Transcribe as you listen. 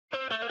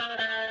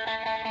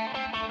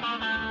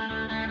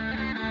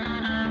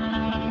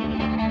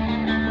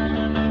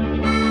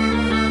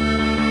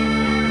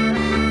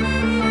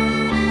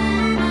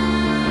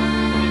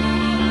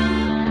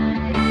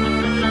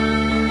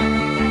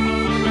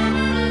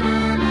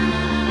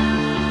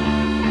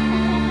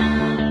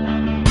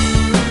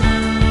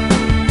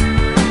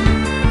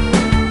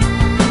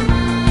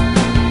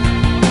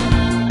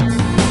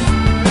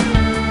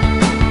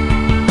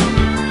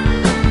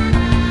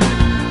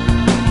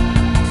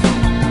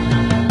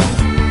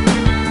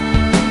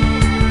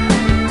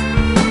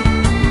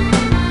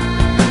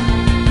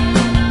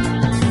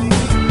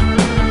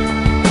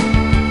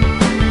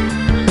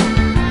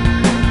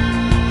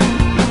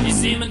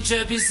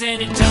place,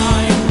 any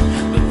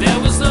time, but there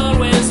was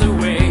always a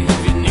way.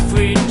 Even if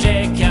we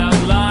check out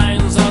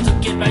lines, or to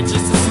get by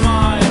just a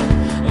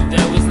smile,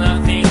 there was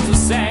nothing to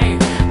say,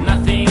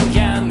 nothing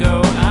can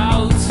go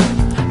out.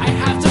 I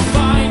have to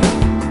find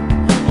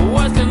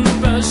what can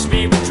push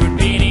me, but would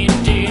be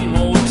needing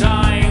more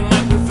time.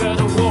 I prefer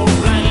to walk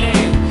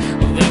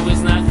blindly, there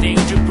was nothing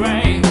to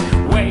pray.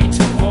 Wait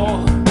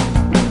for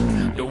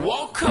the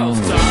walk of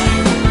time.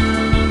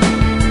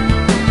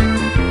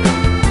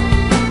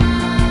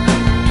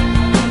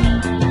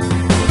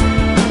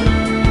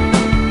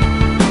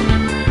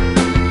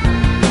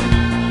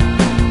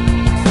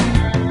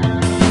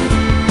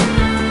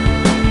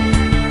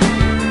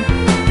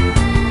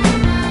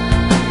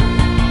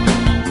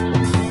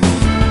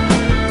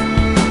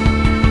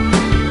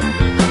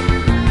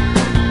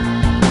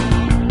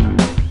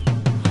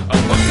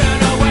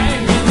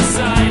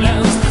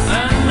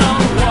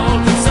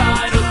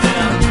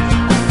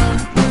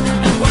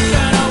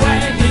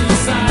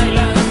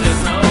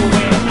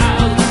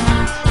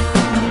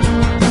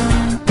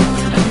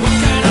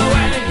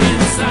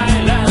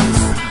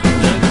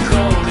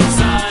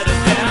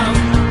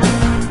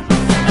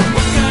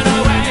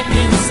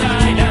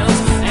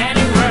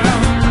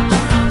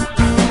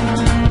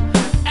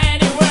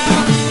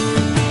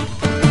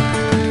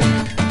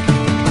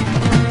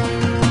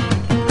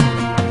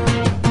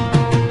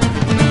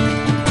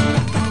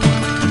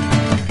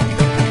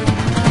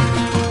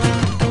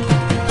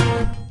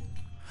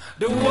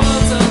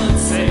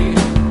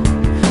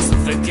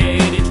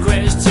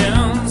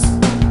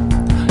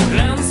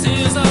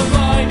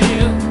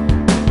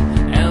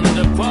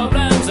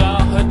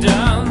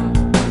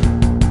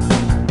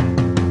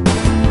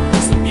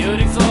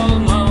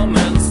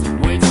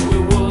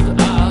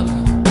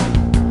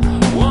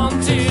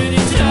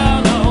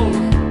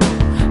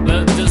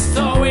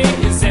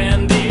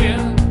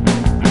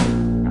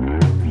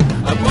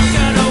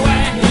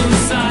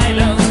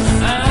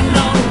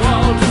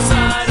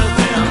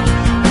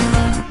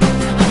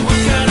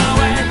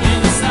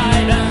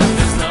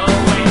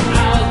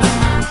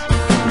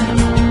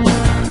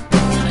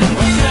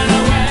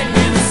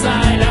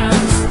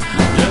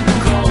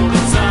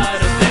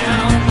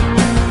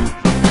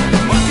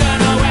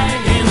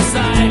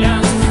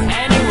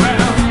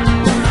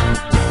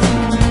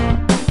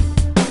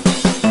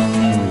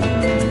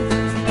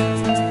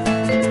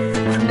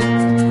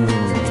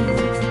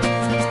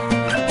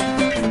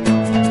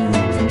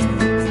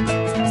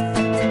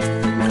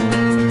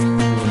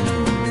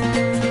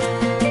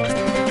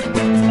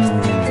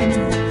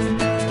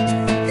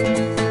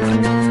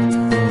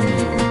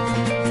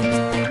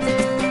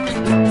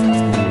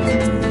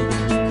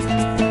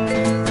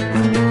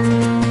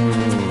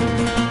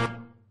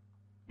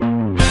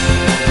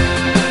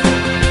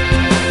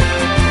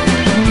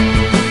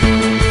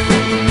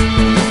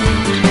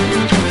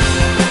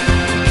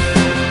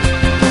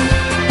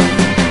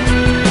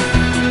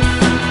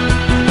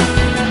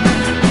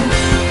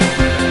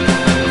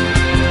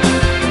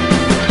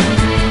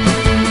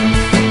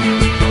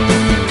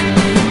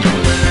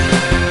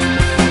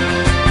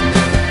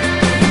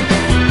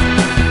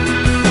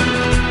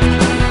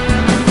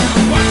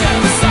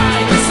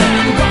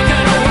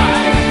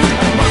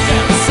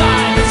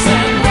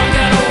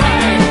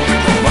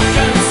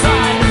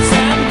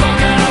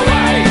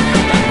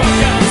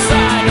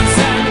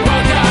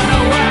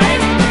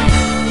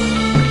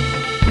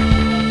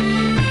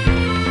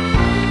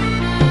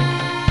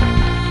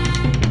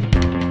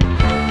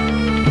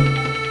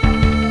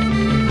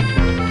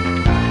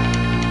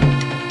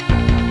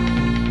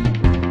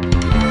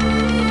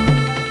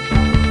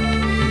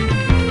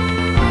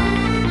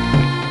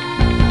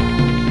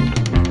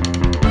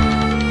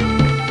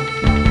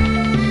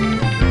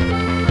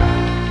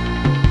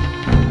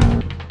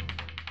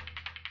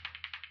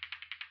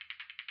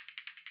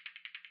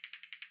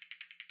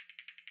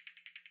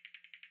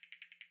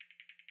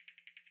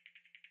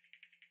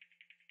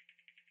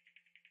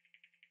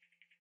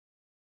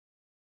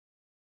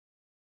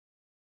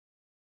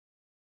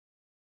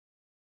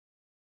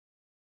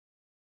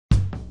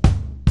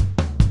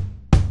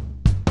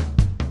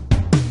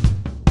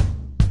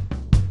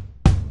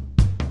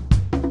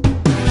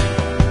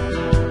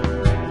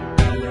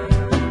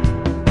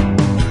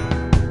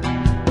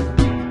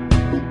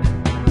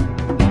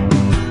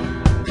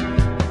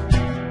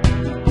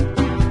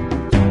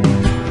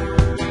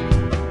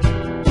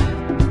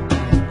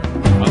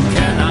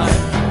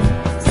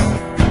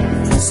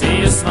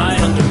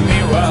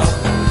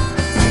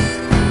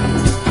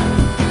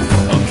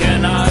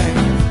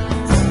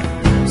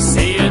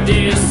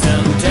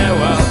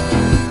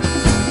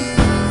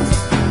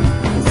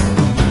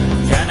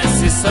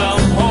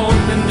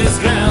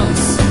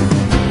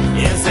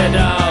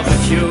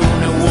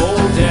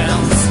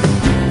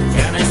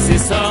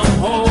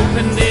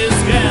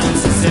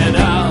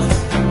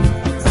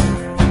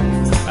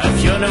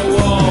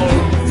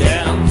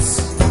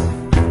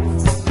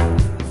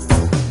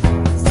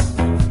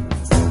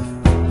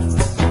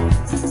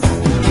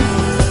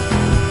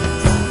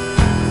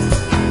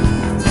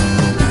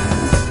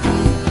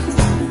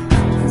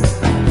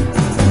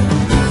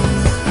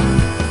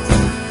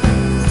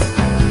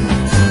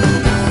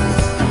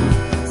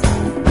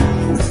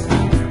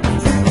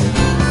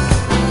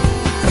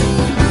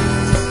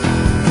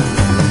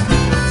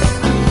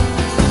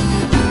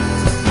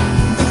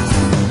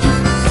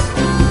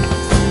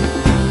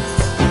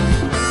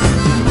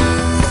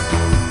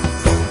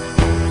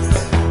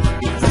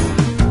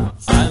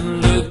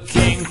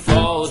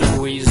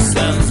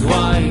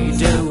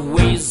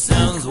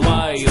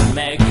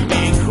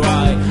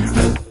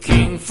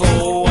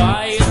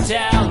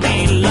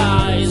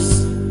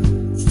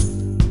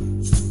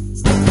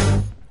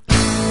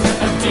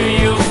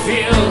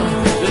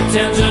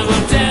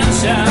 tangible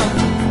tension.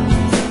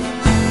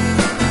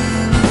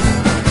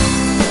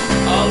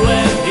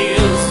 Always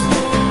views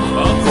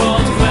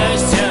awkward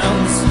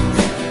questions.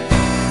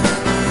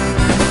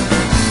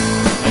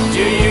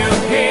 Do you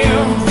hear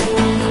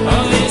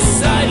all this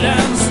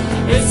silence?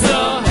 It's so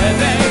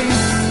heavy,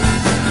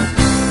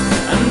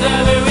 and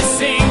every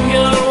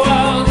single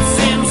word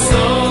seems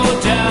so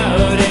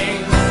dirty.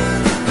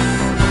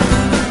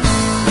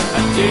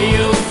 Do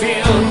you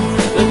feel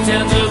the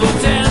tangible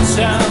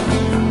tension?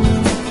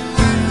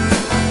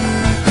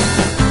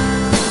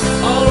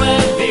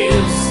 Always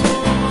these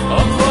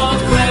awkward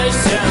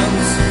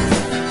questions.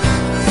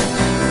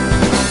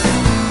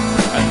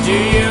 Do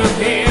you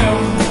hear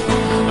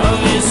all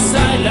this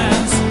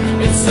silence?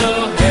 It's so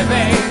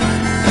heavy,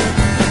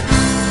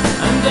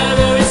 and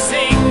every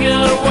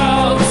single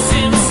word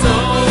seems so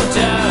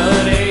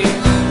dirty.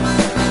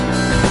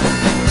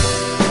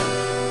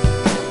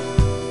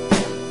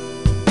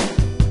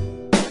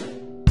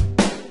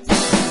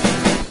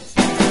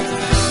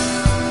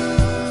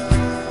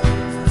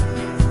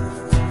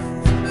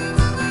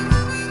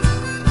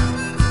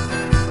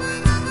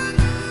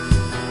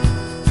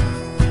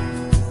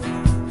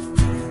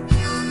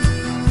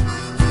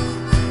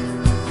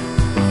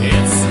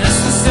 It's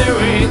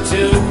necessary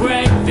to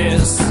break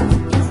this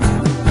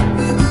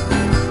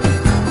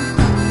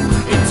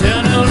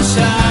eternal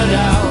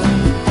shadow.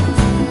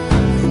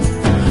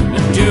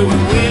 Do we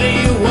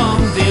really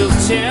want this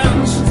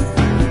change?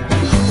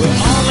 We're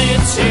only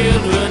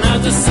children of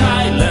the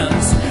silence.